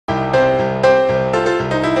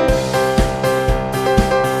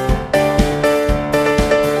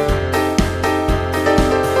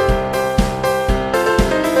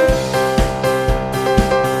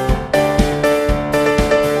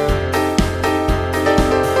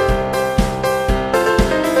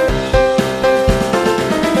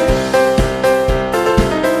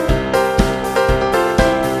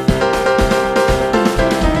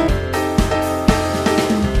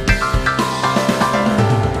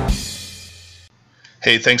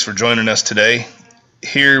Hey, thanks for joining us today.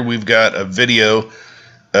 Here we've got a video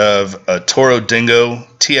of a Toro Dingo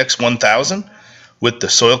TX1000 with the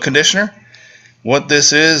soil conditioner. What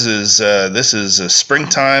this is this is a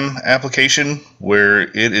springtime application where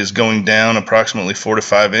it is going down approximately 4 to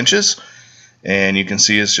 5 inches, and you can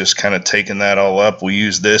see it's just kind of taking that all up. We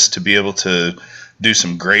use this to be able to do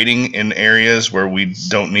some grading in areas where we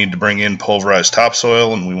don't need to bring in pulverized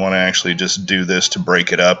topsoil, and we want to actually just do this to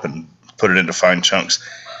break it up and put it into fine chunks.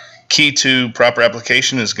 Key to proper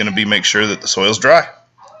application is going to be make sure that the soil's dry.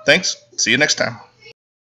 Thanks. See you next time.